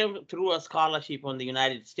that you came through a scholarship on the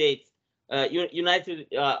United States, United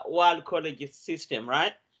World Colleges system,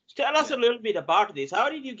 right? Tell us Yeah. a little bit about this. How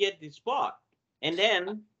did you get this spot? And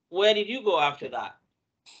then where did you go after that?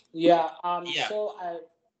 Yeah. Yeah. So I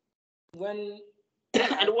when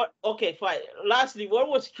And I what, okay, fine. Lastly, what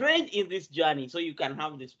was strange in this journey so you can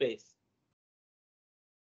have the space?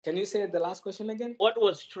 can you say the last question again? What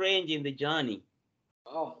was strange in the journey?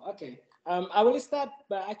 Oh, okay. I will start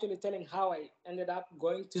by actually telling how I ended up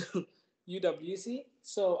going to UWC.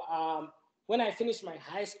 So when I finished my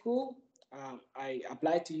high school, I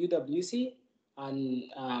applied to UWC, and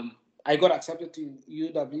I got accepted to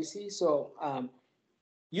UWC. So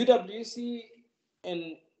UWC,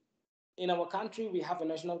 in in our country, we have a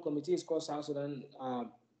national committee. It's called South Sudan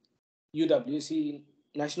UWC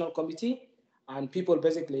National Committee, and people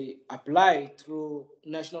basically apply through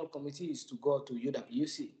national committees to go to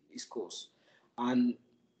UWC schools, and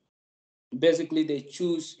basically they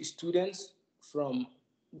choose students from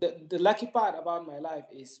the lucky part about my life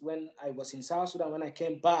is when I was in South Sudan, when I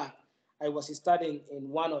came back, I was studying in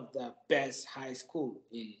one of the best high school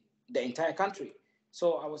in the entire country.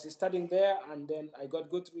 So I was studying there, and then I got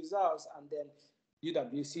good results, and then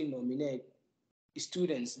UWC nominate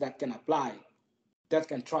students that can apply, that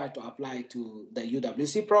can try to apply to the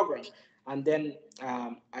UWC program. And then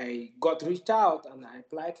I got reached out and I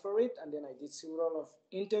applied for it, and then I did several of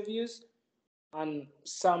interviews and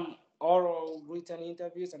some oral written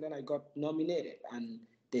interviews, and then I got nominated, and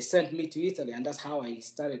they sent me to Italy, and that's how I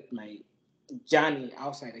started my journey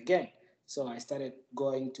outside again. So I started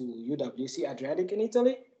going to UWC Adriatic in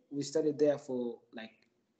Italy. We studied there for like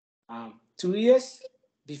 2 years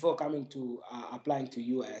before coming to applying to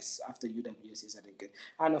US after UWC certificate.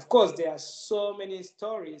 And of course, there are so many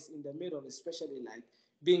stories in the middle, especially like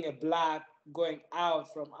being a black, going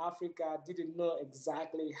out from Africa, didn't know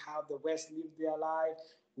exactly how the West lived their life,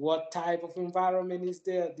 what type of environment is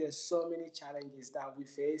there. There's so many challenges that we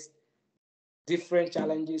faced, different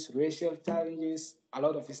challenges, racial challenges, a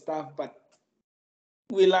lot of stuff, but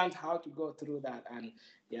we learned how to go through that. And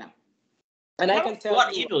yeah, and I Tell can us tell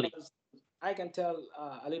about you, Italy. I can tell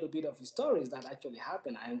a little bit of stories that actually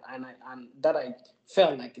happened, and that I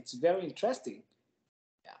felt like it's very interesting.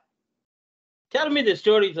 Tell me the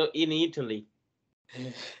stories in Italy.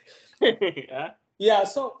 Yeah. Huh? Yeah,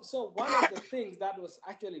 so one of the things that was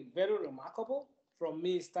actually very remarkable from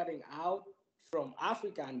me starting out from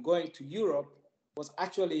Africa and going to Europe was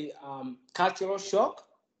actually cultural shock,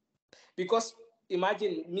 because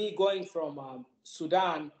imagine me going from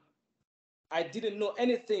Sudan. I didn't know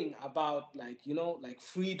anything about, like, like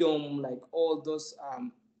freedom, like all those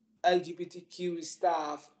LGBTQ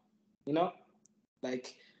stuff, you know,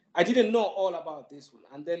 like I didn't know all about this one.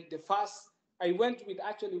 And then the first I went with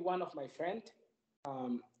actually one of my friend,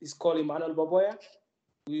 is called Emmanuel Boboya.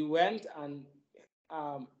 We went, and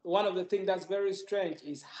one of the things that's very strange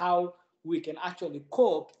is how we can actually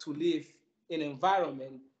cope to live in an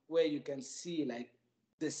environment where you can see like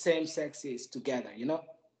the same sexes together.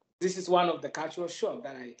 This is one of the cultural shock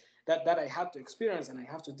that I had to experience and I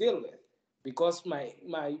have to deal with, because my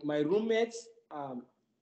roommates,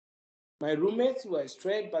 my roommates were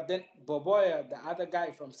straight, but then Boboya, the other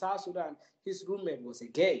guy from South Sudan, his roommate was a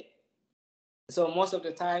gay. So most of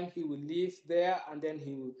the time he would live there, and then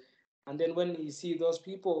and then when he see those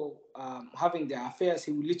people having their affairs,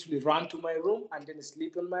 he would literally run to my room and then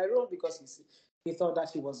sleep in my room, because he thought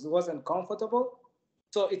that he wasn't comfortable.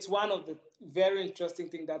 So it's one of the very interesting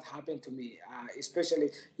things that happened to me,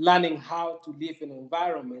 especially learning how to live in an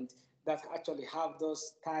environment that actually have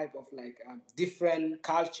those type of like different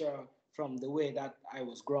culture from the way that I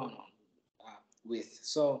was grown on with.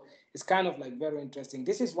 So it's kind of like very interesting.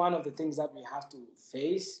 This is one of the things that we have to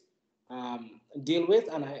face, deal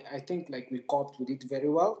with, and I think like we coped with it very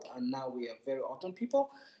well, and now we are very open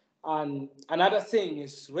people. And another thing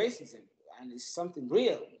is racism, and it's something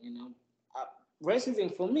real. Uh,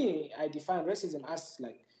 Racism for me, I define racism as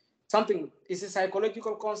like something. It's a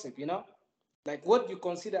psychological concept. Like what you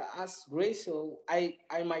consider as racial, I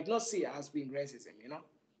might not see as being racism.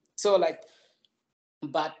 So like,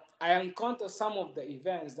 but I encounter some of the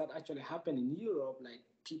events that actually happen in Europe, like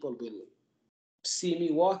people will see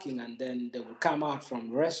me walking, and then they will come out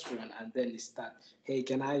from restaurant, and then they start, hey,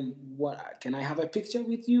 can I have a picture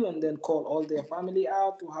with you, and then call all their family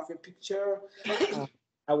out to have a picture. uh,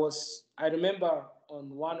 I remember on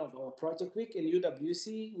one of our project week in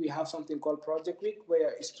UWC, we have something called project week,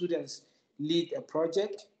 where students lead a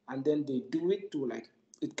project, and then they do it to, like,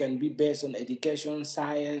 it can be based on education,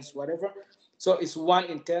 science, whatever. So it's one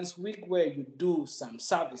intense week where you do some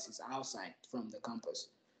services outside from the campus.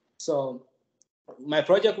 So my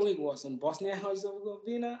project week was in Bosnia and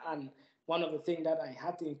Herzegovina, and one of the things that I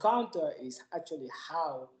had to encounter is actually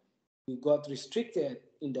how we got restricted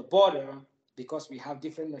in the border, because we have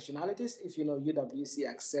different nationalities. If you know, UWC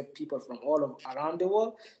accept people from around the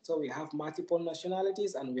world, so we have multiple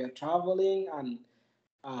nationalities, and we are traveling, and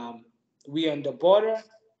um, we are on the border.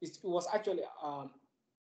 It was actually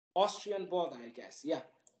Austrian border, I guess. Yeah,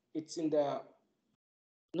 it's in the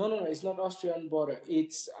no, it's not Austrian border.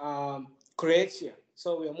 It's Croatia.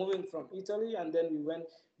 So we are moving from Italy, and then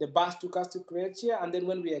the bus took us to Croatia, and then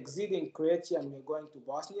when we exiting Croatia and we're going to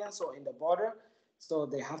Bosnia, so in the border, so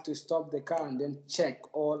they have to stop the car and then check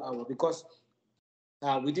all because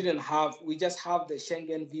we just have the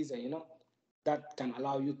Schengen visa, that can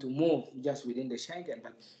allow you to move just within the Schengen.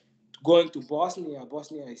 But going to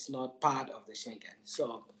Bosnia is not part of the Schengen.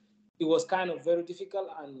 So it was kind of very difficult,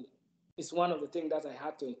 and it's one of the things that I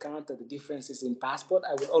had to encounter, the differences in passport.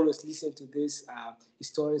 I would always listen to these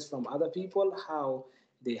stories from other people, how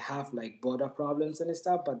they have like border problems and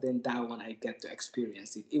stuff, but then that one I get to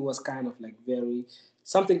experience it. It was kind of like very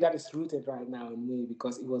something that is rooted right now in me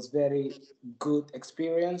because it was very good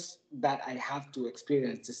experience that I have to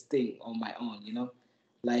experience this thing on my own, you know.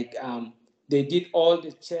 Like they did all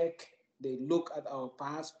the check, they look at our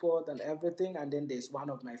passport and everything, and then there's one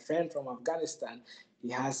of my friends from Afghanistan. He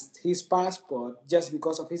has his passport just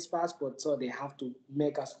because of his passport, so they have to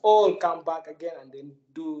make us all come back again and then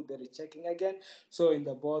do the checking again. So in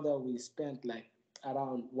the border, we spent like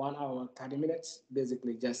around 1 hour 30 minutes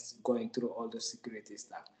basically just going through all the security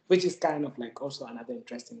stuff, which is kind of like also another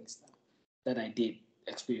interesting stuff that I did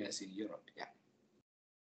experience in Europe. Yeah.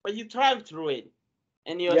 But you thrive through it,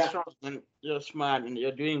 and you're Yeah. strong, and you're smart, and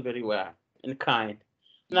you're doing very well and kind.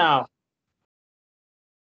 Mm-hmm. Now,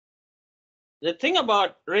 the thing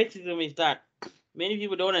about racism is that many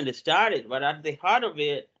people don't understand it, but at the heart of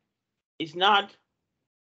it, it's not.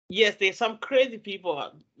 Yes, there's some crazy people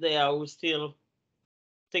out there who still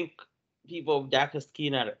think people of darker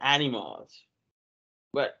skin are animals,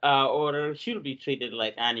 but or should be treated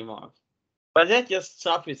like animals. But that's just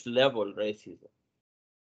surface level racism.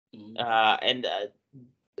 Mm-hmm. And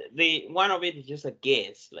the one of it is just a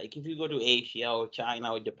guess. Like if you go to Asia or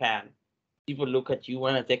China or Japan, people look at you,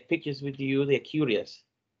 want to take pictures with you. They're curious.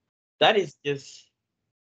 That is just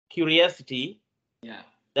curiosity. Yeah.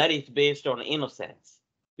 That is based on innocence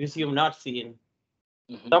because you've not seen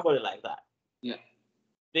Mm-hmm. somebody like that. Yeah.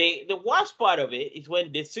 The worst part of it is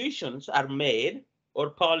when decisions are made or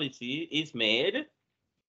policy is made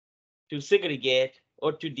to segregate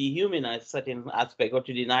or to dehumanize certain aspect or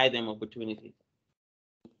to deny them opportunities.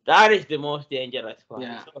 That is the most dangerous part.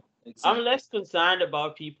 Yeah. So I'm Exactly. less concerned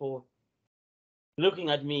about people looking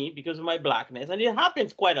at me because of my blackness, and it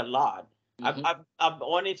happens quite a lot. Mm-hmm. I'm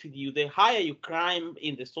honest with you. The higher you climb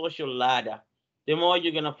in the social ladder, the more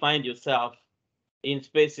you're gonna find yourself in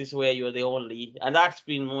spaces where you're the only, and that's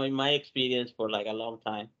been my experience for like a long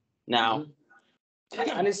time now.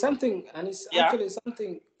 Mm-hmm. And it's something, and it's Yeah, actually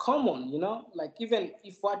something common, you know. Like even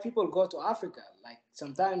if white people go to Africa, like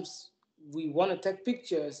sometimes we want to take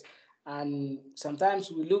pictures, and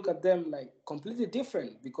sometimes we look at them like completely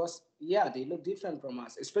different because yeah, they look different from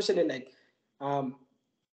us. Especially like um,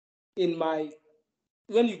 in my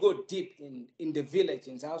when you go deep in the village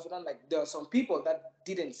in South Sudan, like there are some people that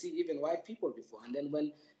didn't see even white people before, and then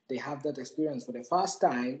when they have that experience for the first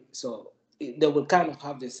time, so they will kind of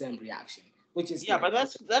have the same reaction, which is yeah, but like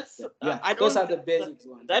that's yeah, I those don't. are the basics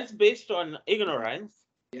ones. Yeah, That's based on ignorance.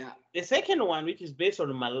 yeah. The second one, which is based on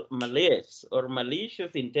malice or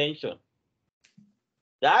malicious intention,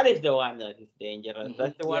 that is the one that is dangerous. Hmm.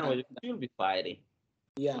 That's the one Yeah, where you should be fighting.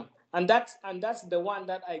 yeah, and that's the one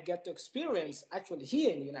that I get to experience actually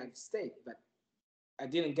here in the United States, but I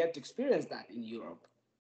didn't get to experience that in Europe,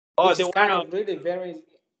 Oh, which the is one kind of of really very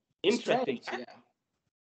interesting. strange. Yeah.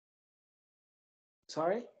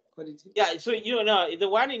 Sorry, what did you? Yeah, so you know, the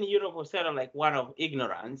one in Europe was sort of like one of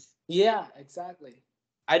ignorance. Yeah, exactly.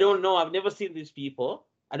 I don't know. I've never seen these people.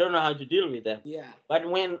 I don't know how to deal with them. Yeah, But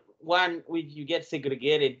when one which you get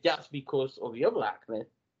segregated just because of your blackness,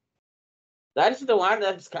 that's the one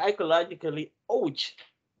that's psychologically ouch.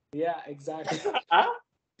 yeah, exactly. Huh?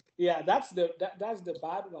 Yeah, that's the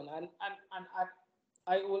bad one, and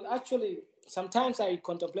I will actually sometimes I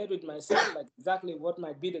contemplate with myself like exactly what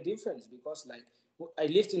might be the difference because like I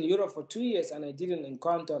lived in Europe for 2 years and I didn't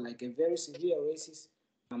encounter like a very severe racist.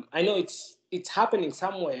 I know it's happening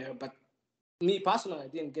somewhere, but me personally, I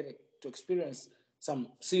didn't get to experience some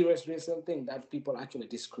serious racial thing that people actually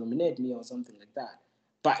discriminate me or something like that.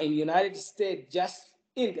 But in United States, just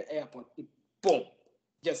in the airport, it boom,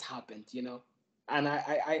 just happened, you know. And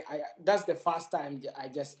that's the first time I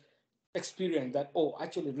just experienced that. Oh,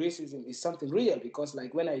 actually, racism is something real because,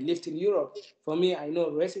 like, when I lived in Europe, for me, I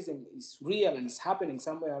know racism is real and it's happening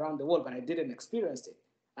somewhere around the world, but I didn't experience it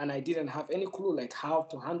and I didn't have any clue like how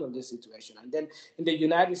to handle this situation. And then in the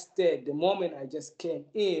United States, the moment I just came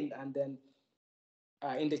in, and then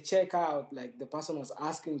in the checkout, like the person was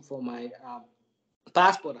asking for my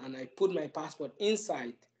passport, and I put my passport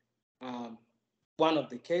inside um, one of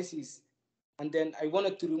the cases, and then I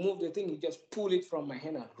wanted to remove the thing. He just pulled it from my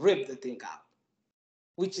hand and ripped the thing out,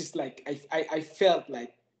 which is like I felt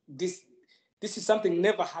like this this is something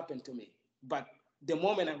never happened to me, but the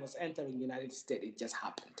moment I was entering the United States, it just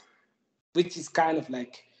happened, which is kind of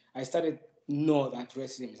like I started know that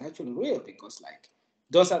racism is actually real because like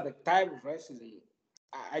those are the type of racism.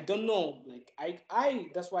 I don't know, like I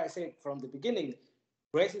that's why I said from the beginning,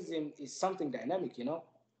 racism is something dynamic, you know,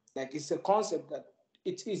 like it's a concept that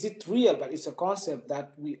it is it real, but it's a concept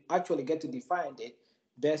that we actually get to define it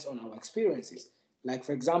based on our experiences. Like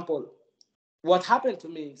for example, what happened to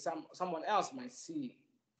me, someone else might see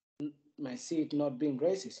it not being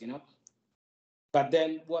racist, But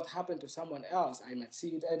then what happened to someone else, I might see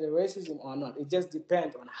it either racism or not. It just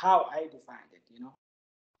depends on how I define it.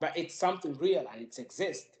 But it's something real and it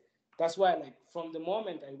exists. That's why, like, from the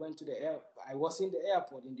moment I went to I was in the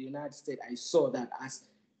airport in the United States, I saw that as,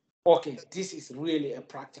 okay, this is really a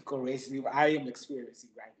practical racism I am experiencing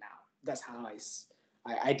right now. That's how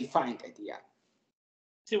I defined it, yeah.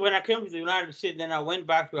 See, when I came to the United States, then I went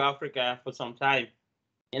back to Africa for some time,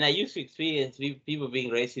 and I used to experience people being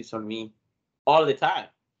racist on me all the time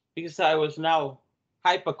because I was now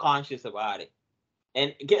hyper conscious about it.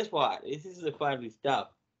 And guess what? This is the funny stuff.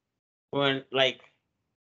 When like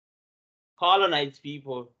colonized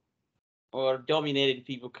people or dominated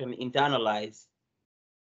people can internalize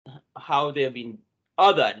how they've been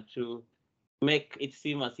othered to make it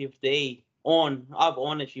seem as if they have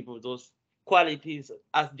ownership of those qualities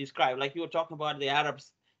as described. Like you were talking about the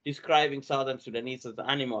Arabs describing Southern Sudanese as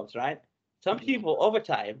animals, right? Some people over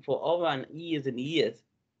time, for over years and years,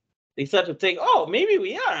 they start to think, oh, maybe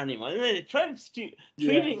we are animals. And then they try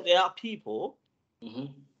treating their people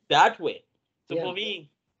that way. So for me,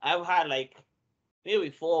 I've had like maybe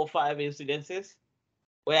 4 or 5 incidences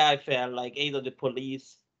where I felt like either the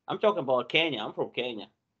police, I'm talking about Kenya, I'm from Kenya,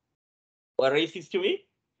 were racist to me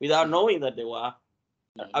without knowing that they were.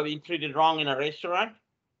 I've been treated wrong in a restaurant.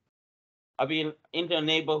 I've been in a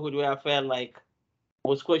neighborhood where I felt like I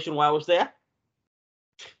was questioned why I was there.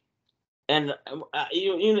 And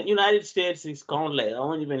United States is countless. I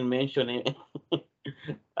won't even mention it,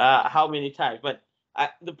 how many times. But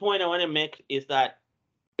the point I want to make is that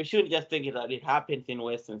we shouldn't just think that it happens in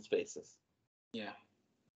Western spaces. Yeah.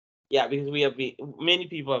 Yeah, because many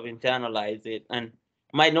people have internalized it and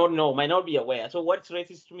might not know, might not be aware. So what's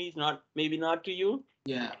racist to me is maybe not to you.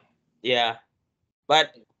 Yeah. Yeah.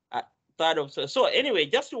 But I thought of so anyway,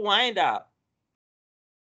 just to wind up,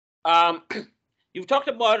 you've talked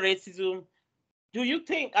about racism.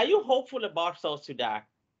 Are you hopeful about South Sudan?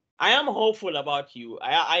 I am hopeful about you.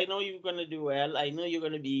 I know you're gonna do well. I know you're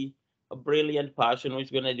gonna be a brilliant person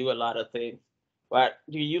who's gonna do a lot of things. But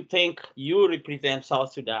do you think you represent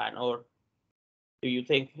South Sudan, or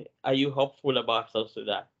are you hopeful about South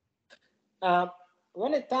Sudan?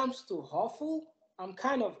 When it comes to hopeful, I'm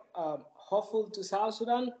kind of hopeful to South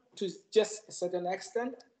Sudan to just a certain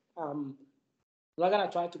extent. I'm not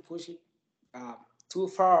gonna try to push it uh, too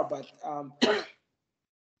far, but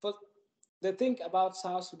the thing about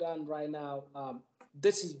South Sudan right now,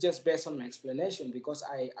 this is just based on my explanation because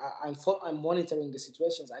I'm monitoring the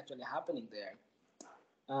situations actually happening there.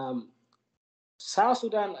 Um, South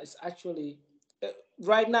Sudan is actually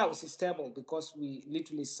right now it's stable because we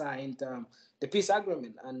literally signed the peace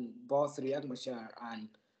agreement, and both Riek Machar and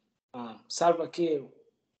Salva Kiir,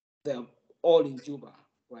 they're all in Juba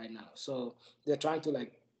right now. So they're trying to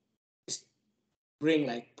like bring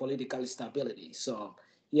like political stability. So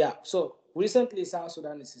yeah, so recently South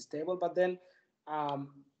Sudan is stable, but then um,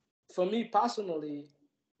 for me personally,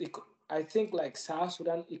 I think like South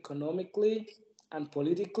Sudan economically and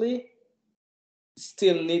politically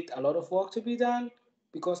still need a lot of work to be done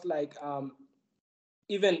because like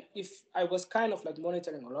even if I was kind of like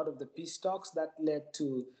monitoring a lot of the peace talks that led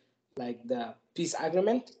to like the peace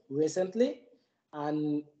agreement recently,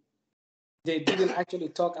 and they didn't actually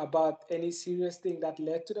talk about any serious thing that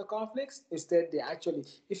led to the conflicts. Instead, they actually,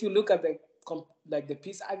 if you look at the like the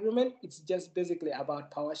peace agreement, it's just basically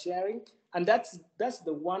about power sharing, and that's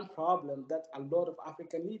the one problem that a lot of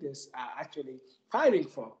African leaders are actually fighting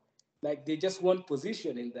for. Like they just want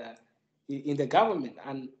position in the government,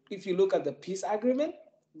 and if you look at the peace agreement,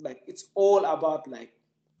 like it's all about like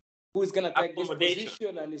who's gonna take this Accommodation.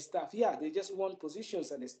 position and stuff. Yeah, they just want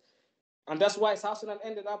positions and that's why South Sudan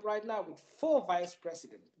ended up right now with 4 vice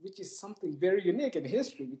presidents, which is something very unique in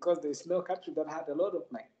history because there's no country that had a lot of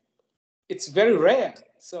like, it's very rare.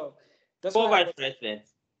 So that's Four why I vice was,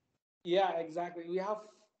 presidents. yeah, exactly. We have,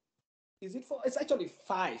 is it 4? It's actually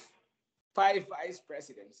five vice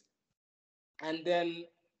presidents. And then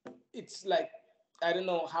it's like, I don't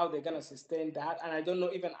know how they're going to sustain that. And I don't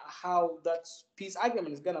know even how that peace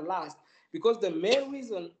agreement is going to last because the main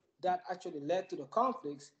reason that actually led to the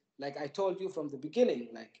conflicts, like I told you from the beginning,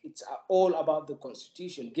 like it's all about the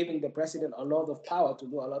constitution, giving the president a lot of power to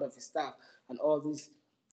do a lot of his stuff and all this.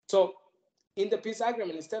 So in the peace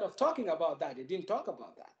agreement, instead of talking about that, they didn't talk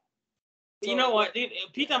about that. You So know what?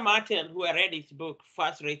 Peter Martin, who I read his book,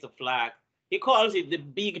 First Race of Flag, he calls it the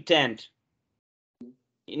Big Tent.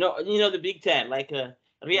 The Big Tent, like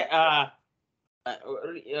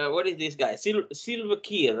what is this guy? Silva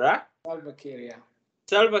Kiir, right? Salva Kiir, yeah.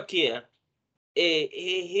 Salva Kiir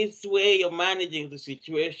his way of managing the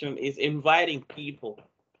situation is inviting people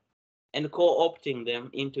and co-opting them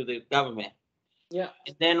into the government. Yeah.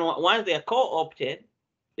 And then once they are co-opted,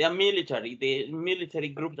 their military, the military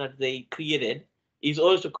group that they created, is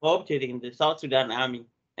also co-opted in the South Sudan army.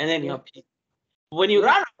 And then you Yeah. have when you Yeah.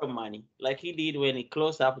 run out of money, like he did when he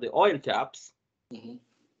closed up the oil taps, Hmm.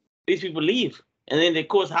 these people leave, and then they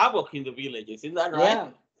cause havoc in the villages. Isn't that right?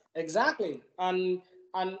 Yeah. Exactly. And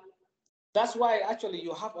that's why actually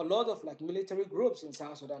you have a lot of like military groups in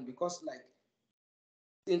South Sudan, because like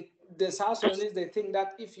in the South Sudanese, they think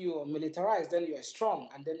that if you are militarized, then you are strong,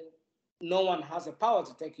 and then no one has the power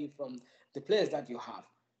to take you from the place that you have.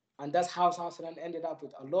 And that's how South Sudan ended up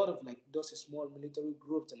with a lot of like those small military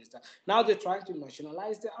groups and stuff. Now they're trying to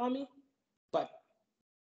nationalize the army, but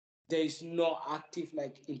there is no active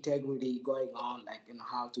like integrity going on, like in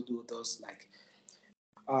how to do those like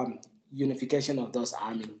um, unification of those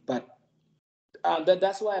army. But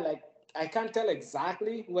that's why like I can't tell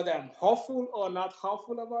exactly whether I'm hopeful or not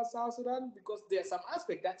hopeful about South Sudan, because there's some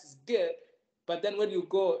aspect that is good, but then when you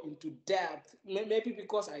go into depth, maybe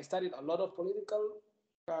because I studied a lot of political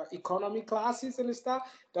economy classes and stuff,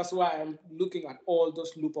 that's why I'm looking at all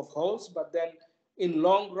those loop of holes. But then in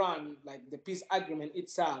long run, like the peace agreement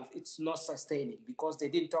itself, it's not sustaining because they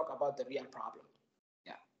didn't talk about the real problem.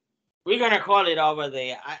 Yeah. We're gonna call it over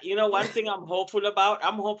there. One thing I'm hopeful about.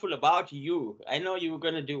 I'm hopeful about you. I know you're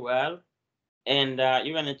gonna do well, and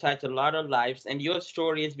you're gonna touch a lot of lives. And your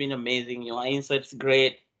story has been amazing. Your insight's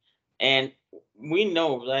great, and we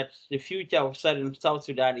know that the future of South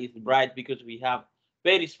Sudan is bright because we have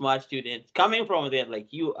very smart students coming from there,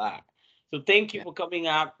 like you are. So thank you Yeah. for coming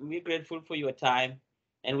up. We're grateful for your time,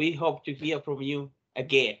 and we hope to hear from you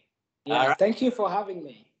again. All Yeah. right, Thank you for having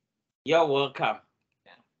me. you're welcome.